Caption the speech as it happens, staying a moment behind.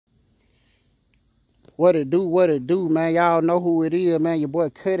What it do, man. Y'all know who it is, man. Your boy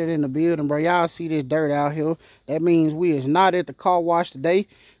Cut It in the building, bro. Y'all see this dirt out here. That means we is not at the car wash today.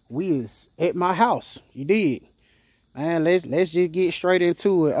 We is at my house. You dig? Man, let's just get straight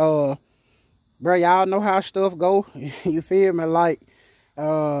into it. Bro, y'all know how stuff go. You feel me? Like,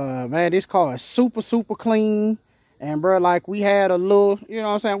 man, this car is super clean. And bro, like, we had a little, you know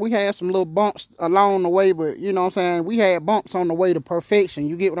what I'm saying? We had some little bumps along the way, but you know what I'm saying? We had bumps on the way to perfection.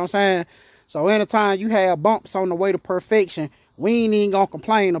 You get what I'm saying? So anytime you have bumps on the way to perfection, we ain't even gonna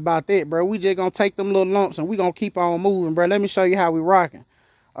complain about that, bro. We just gonna take them little lumps and we gonna keep on moving, bro. Let me show you how we rocking.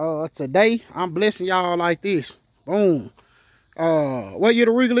 Today, I'm blessing y'all like this. Boom. What year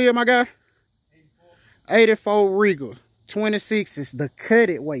the regal is, my guy? 84 regal. 26 is the cut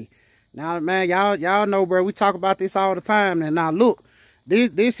it way. Now, man, y'all know, bro, we talk about this all the time. And now, look,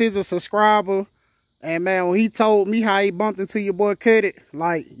 this is a subscriber. And, man, when he told me how he bumped into your boy Cut It,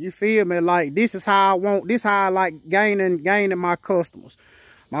 like, you feel me? Like, this is how I want, this how I like gaining my customers.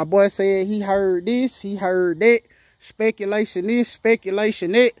 My boy said he heard this, he heard that, speculation this,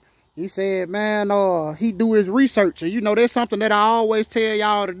 speculation that. He said, man, he do his research. And, you know, that's something that I always tell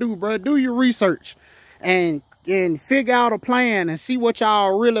y'all to do, bro. Do your research and figure out a plan and see what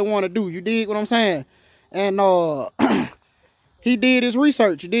y'all really want to do. You dig what I'm saying? And he did his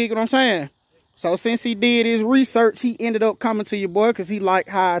research. You dig what I'm saying? So since he did his research, he ended up coming to your boy because he liked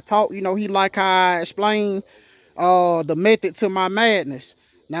how I talk. You know, he liked how I explain the method to my madness.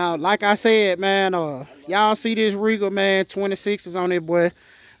 Now, like I said, man, y'all see this regal, man, 26 is on it, boy.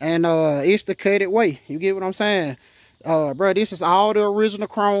 And it's the cut it way. You get what I'm saying? Bro, this is all the original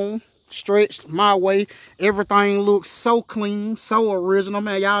chrome, stretched my way. Everything looks so clean, so original,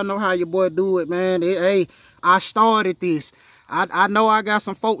 man. Y'all know how your boy do it, man. Hey, I started this. I know I got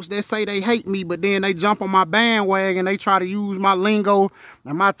some folks that say they hate me, but then they jump on my bandwagon. They try to use my lingo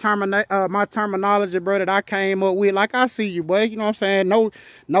and my terminology, bro, that I came up with. Like, I see you, boy. You know what I'm saying?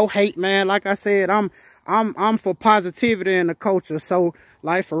 No hate, man. Like I said, I'm for positivity in the culture. So,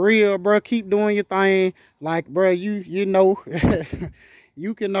 like, for real, bro, keep doing your thing. Like, bro, you know,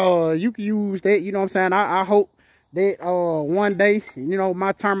 you can use that. You know what I'm saying? I hope that one day, you know,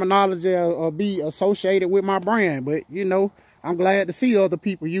 my terminology will be associated with my brand. But, you know, I'm glad to see other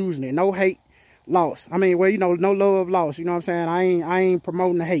people using it. No hate lost. I mean, well, you know, no love lost. You know what I'm saying? I ain't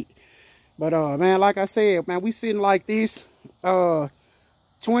promoting the hate. But man, like I said, man, we sitting like this.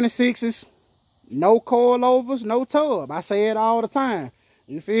 26s, no coilovers, no tub. I say it all the time.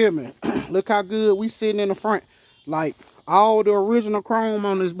 You feel me? Look how good we sitting in the front. Like, all the original chrome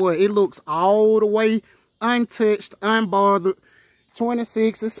on this boy. It looks all the way untouched, unbothered.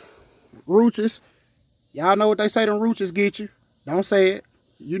 26s, ruches. Y'all know what they say them ruches get you. Don't say it.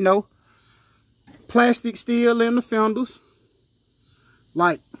 You know. Plastic steel in the fenders.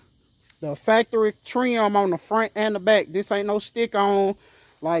 Like, the factory trim on the front and the back. This ain't no stick on.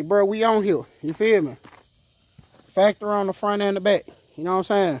 Like, bro, we on here. You feel me? Factory on the front and the back. You know what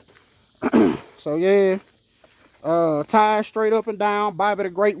I'm saying? So, yeah. Tires straight up and down. Bobby the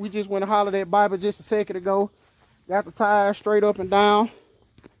Great. We just went and hollered at Bobby just a second ago. Got the tires straight up and down.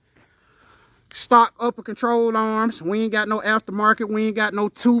 Stock upper control arms. We ain't got no aftermarket. We ain't got no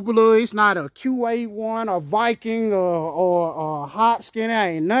tubular. It's not a QA1 or Viking or hot skin. There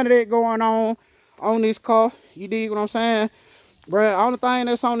ain't none of that going on this car. You dig what I'm saying? Bruh, only thing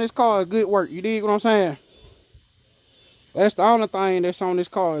that's on this car is good work. You dig what I'm saying? That's the only thing that's on this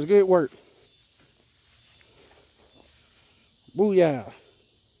car is good work. Booyah.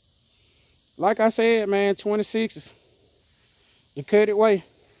 Like I said, man, 26s. The cut it way.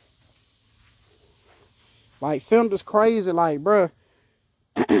 Like, fenders crazy. Like, bruh,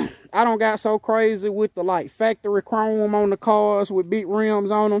 I don't got so crazy with the, like, factory chrome on the cars with big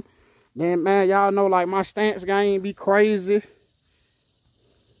rims on them. Then, man, y'all know, like, my stance game be crazy.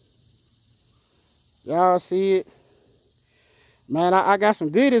 Y'all see it. Man, I got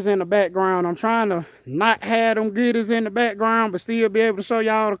some goodies in the background. I'm trying to not have them goodies in the background, but still be able to show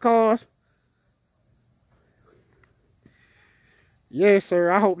y'all the cars. Yes,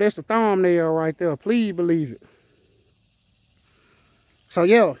 sir. I hope that's the thumbnail right there. Please believe it. So,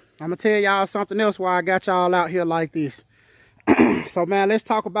 yeah, I'm going to tell y'all something else why I got y'all out here like this. So, man, let's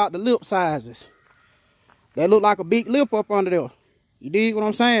talk about the lip sizes. That look like a big lip up under there. You dig what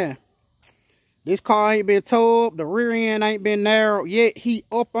I'm saying? This car ain't been towed. The rear end ain't been narrowed yet. He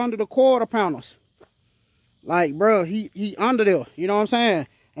up under the quarter panels. Like, bro, he under there. You know what I'm saying?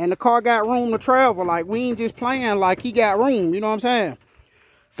 And the car got room to travel. Like, we ain't just playing like he got room. You know what I'm saying?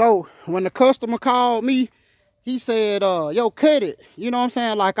 So, when the customer called me, he said, yo, cut it. You know what I'm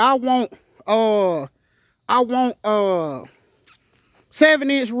saying? Like, I want 7-inch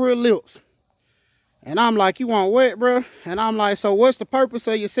rear lips. And I'm like, you want what, bro? And I'm like, so what's the purpose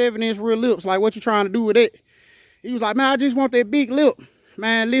of your 7-inch rear lips? Like, what you trying to do with it? He was like, man, I just want that big lip.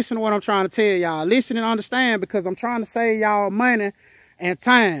 Man, listen to what I'm trying to tell y'all. Listen and understand, because I'm trying to save y'all money and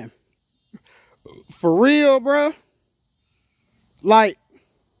time. For real, bro. Like,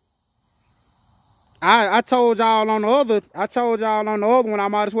 I told y'all on the other one, I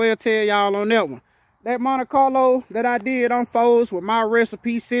might as well tell y'all on that one. That Monte Carlo that I did on foes with my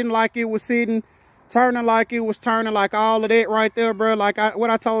recipe sitting like it was sitting, turning like it was turning, like all of that right there, bro. Like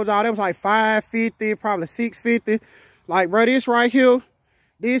what I told y'all, that was like $550, probably $650. Like, bro, this right here,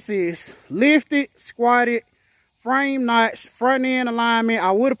 this is lifted, squatted, frame notch, front end alignment.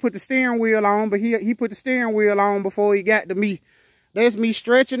 I would have put the steering wheel on, but he put the steering wheel on before he got to me. That's me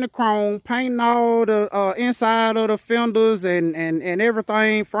stretching the chrome, painting all the inside of the fenders and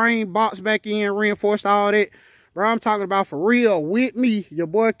everything, frame box back in, reinforced all that. Bro, I'm talking about for real with me, your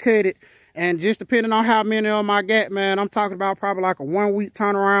boy cut it. And just depending on how many of them I got, man, I'm talking about probably like a 1 week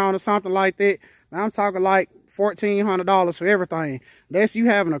turnaround or something like that. Man, I'm talking like $1,400 for everything. That's you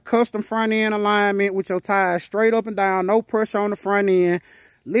having a custom front end alignment with your tires straight up and down, no pressure on the front end,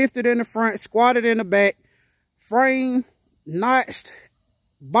 lifted in the front, squatted in the back, frame notched,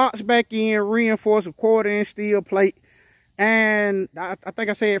 box back in, reinforced with 1/4-inch steel plate, and I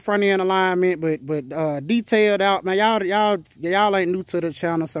think I said front end alignment, but detailed out. Man, y'all ain't new to the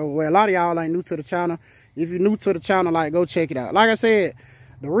channel, so well, a lot of y'all ain't new to the channel. If you're new to the channel, like, go check it out. Like I said,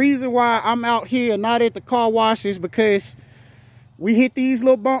 the reason why I'm out here not at the car wash is because we hit these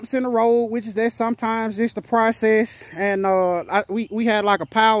little bumps in the road, which is that sometimes it's the process, and we had like a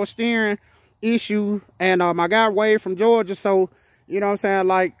power steering issue, and my guy Wade from Georgia, so you know what I'm saying,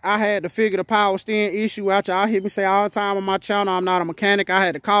 like I had to figure the power steering issue out. Y'all hear me say all the time on my channel, I'm not a mechanic. I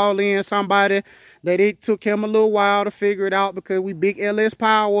had to call in somebody that it took him a little while to figure it out, because we big LS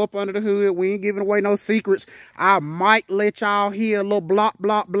power up under the hood. We ain't giving away no secrets. I might let y'all hear a little block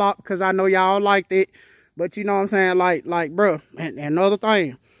because I know y'all liked it, but you know what I'm saying, like bro, and another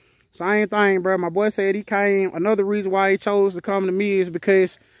thing, same thing, bro. My boy said he came, another reason why he chose to come to me is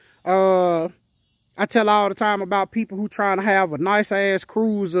because I tell all the time about people who trying to have a nice ass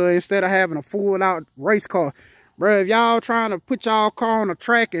cruiser instead of having a full out race car. Bro, if y'all trying to put y'all car on the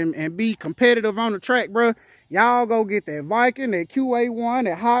track and be competitive on the track, bro, y'all go get that Viking, that QA1,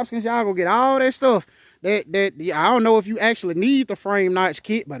 that Hopkins. Y'all go get all that stuff. That I don't know if you actually need the frame notch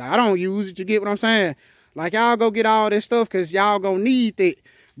kit, but I don't use it. You get what I'm saying? Like, y'all go get all this stuff because y'all gonna need it.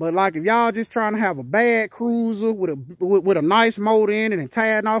 But like, if y'all just trying to have a bad cruiser with a nice motor in it and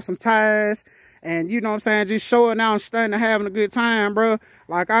tying off some tires, and you know what I'm saying, just showing out and stunning and having a good time, bro.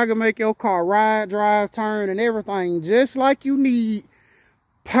 Like, I can make your car ride, drive, turn, and everything just like you need.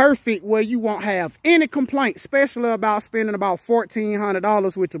 Perfect, where you won't have any complaint, especially about spending about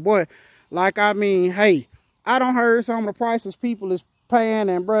 $1,400 with your boy. Like, I mean, hey, I done heard some of the prices people is paying,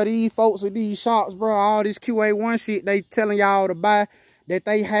 and bro, these folks with these shops, bro, all this QA1 shit they telling y'all to buy, that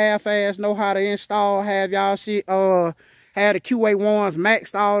they half-ass know how to install, have y'all shit, had the QA1s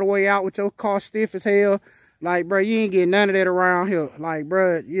maxed all the way out with your car stiff as hell. Like, bro, you ain't getting none of that around here. Like,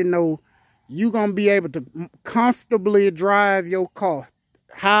 bro, you know, you gonna be able to comfortably drive your car,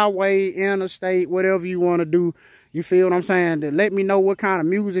 highway, interstate, whatever you want to do. You feel what I'm saying? To let me know what kind of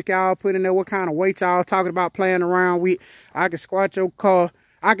music y'all put in there, what kind of weight y'all talking about playing around with. I can squat your car.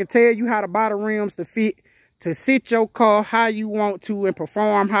 I can tell you how to buy the rims to fit, to sit your car how you want to and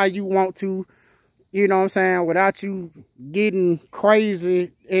perform how you want to, you know what I'm saying, without you getting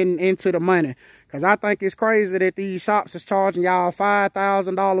crazy into the money. Because I think it's crazy that these shops is charging y'all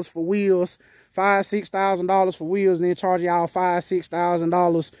 $5,000 for wheels, $6,000 for wheels, and then charging y'all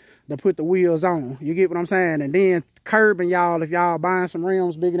 $6,000 to put the wheels on. You get what I'm saying? And then curbing y'all if y'all buying some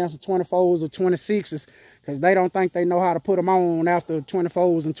rims bigger than some 24s or 26s, because they don't think they know how to put them on after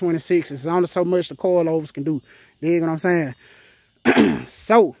 24s and 26s. It's only so much the coilovers can do. You get what I'm saying?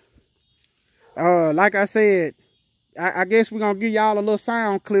 So, like I said, I guess we're going to give y'all a little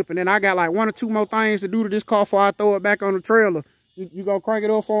sound clip, and then I got like 1 or 2 more things to do to this car before I throw it back on the trailer. You going to crank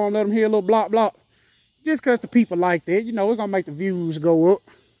it up for them, let them hear a little block. Just because the people like that. You know, we're going to make the views go up.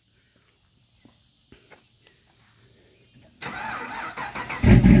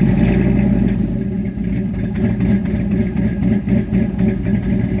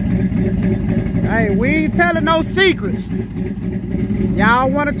 Hey, we ain't telling no secrets. Y'all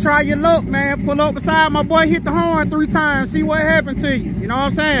want to try your luck, man, pull up beside my boy, hit the horn 3 times, see what happened to you. You know what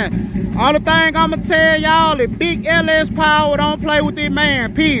I'm saying? All the thing I'm going to tell y'all is big LS power, don't play with it,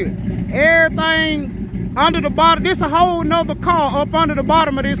 man, period. Everything under the bottom, this a whole nother car up under the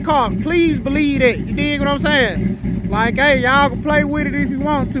bottom of this car. Please believe that. You dig what I'm saying? Like, hey, y'all can play with it if you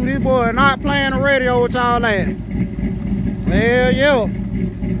want to. This boy not playing the radio with y'all at. Hell yeah.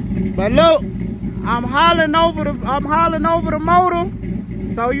 But look, I'm hollering over the motor.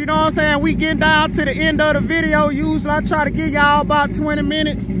 So you know what I'm saying? We getting down to the end of the video. Usually I try to give y'all about 20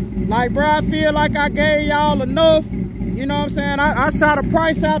 minutes. Like, bro, I feel like I gave y'all enough. You know what I'm saying? I shot a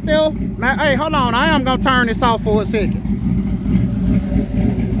price out there. Man, hey, hold on. I am gonna turn this off for a second.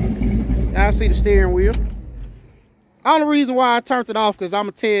 Y'all see the steering wheel. Only reason why I turned it off because I'm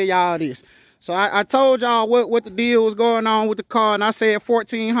gonna tell y'all this. So I told y'all what the deal was going on with the car, and I said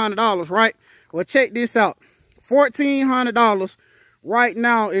 $1,400, right? Well, check this out. $1,400 right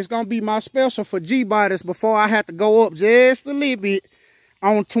now is gonna be my special for G-bodies before I have to go up just a little bit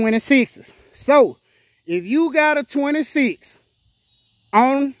on 26s. So if you got a 26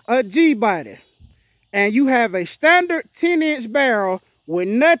 on a G-body and you have a standard 10-inch barrel with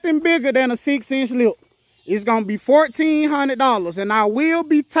nothing bigger than a 6-inch lip, it's going to be $1,400. And I will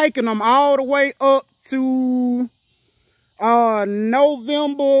be taking them all the way up to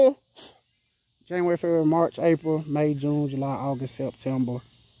November, January, February, March, April, May, June, July, August, September,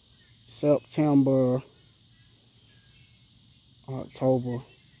 October.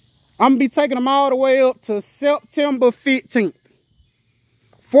 I'm going to be taking them all the way up to September 15th.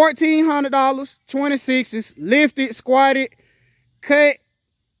 $1,400, 26s, lifted, squatted, cut,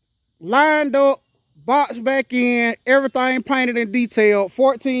 lined up, boxed back in, everything painted and detailed.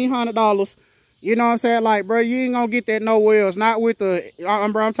 $1,400. You know what I'm saying? Like, bro, you ain't gonna get that nowhere else. Not with the,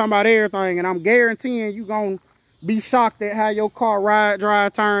 I'm talking about everything, and I'm guaranteeing you gonna be shocked at how your car ride,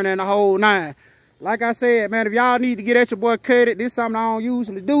 drive, turn, and the whole nine. Like I said, man, if y'all need to get at your boy Kutit, this is something I don't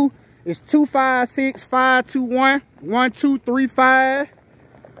usually do. It's 256-521-1235.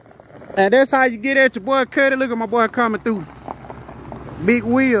 And that's how you get at your boy Kutit. Look at my boy coming through. Big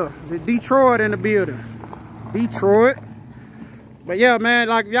wheel, the Detroit in the building. Detroit. But yeah, man,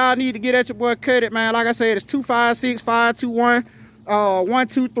 like y'all need to get at your boy Kutit, man. Like I said, it's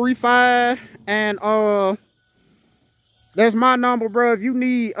 256-521-1235. And that's my number, bro. If you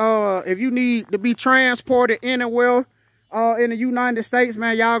need to be transported anywhere in the United States,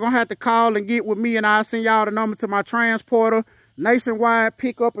 man, y'all gonna have to call and get with me, and I'll send y'all the number to my transporter. Nationwide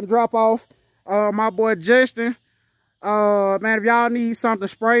pick up and drop off. My boy Justin. Man, if y'all need something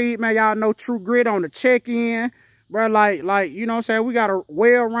sprayed, man, y'all know True Grit on the check-in, bro. Like, you know what I'm saying? We got a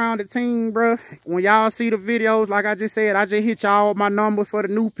well-rounded team, bro. When y'all see the videos, like I just said, I just hit y'all with my number for the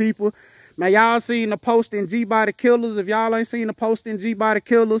new people. Man, y'all seen the posting G-Body Killers. If y'all ain't seen the posting G-Body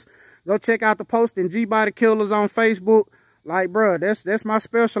Killers, go check out the posting G-Body Killers on Facebook. Like, bro, that's my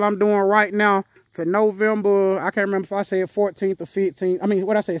special I'm doing right now to November. I can't remember if I said 14th or 15th. I mean,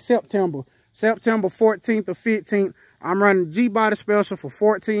 what I said, September 14th or 15th. I'm running G-Body special for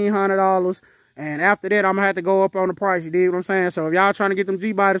 $1,400. And after that, I'm going to have to go up on the price. You dig what I'm saying? So if y'all trying to get them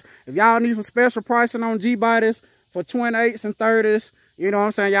G-Bodies, if y'all need some special pricing on G-Bodies for 28s and 30s, you know what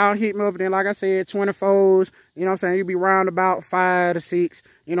I'm saying? Y'all hit me up. And then, like I said, 24s, you know what I'm saying? You be round about 5 to 6.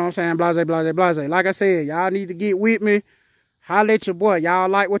 You know what I'm saying? Blase, blase, blase. Like I said, y'all need to get with me. Holla at your boy. Y'all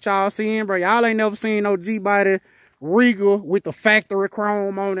like what y'all seeing, bro? Y'all ain't never seen no G-Body regal with the factory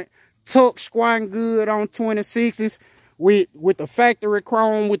chrome on it. Tuck squatting good on 26s with the factory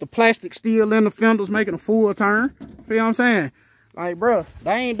chrome with the plastic steel in the fenders making a full turn. Feel what I'm saying? Like, bro,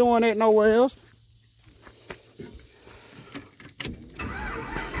 they ain't doing that nowhere else.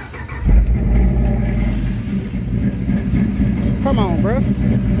 Come on, bro.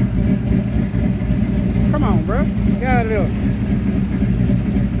 Come on, bro. Get out of there.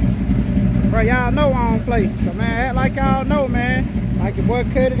 Bro, y'all know I don't play. So, man, act like y'all know, man. Like your boy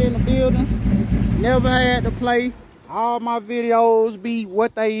Kutit in the building. Never had to play. All my videos be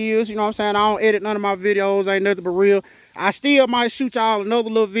what they is. You know what I'm saying? I don't edit none of my videos. Ain't nothing but real. I still might shoot y'all another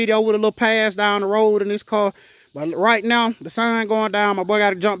little video with a little pass down the road in this car. But right now, the sun going down. My boy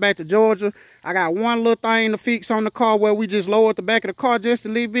got to jump back to Georgia. I got one little thing to fix on the car where we just lowered the back of the car just a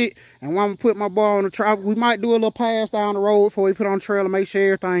little bit. And when I'm put my boy on the truck, we might do a little pass down the road before we put on the trailer, make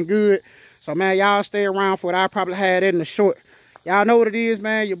sure everything good. So, man, y'all stay around for it. I probably had it in the short. Y'all know what it is,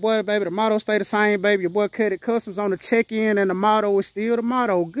 man. Your boy, baby, the motto stay the same, baby. Your boy Kutit Kustoms on the check-in, and the motto is still the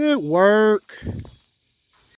motto. Good work.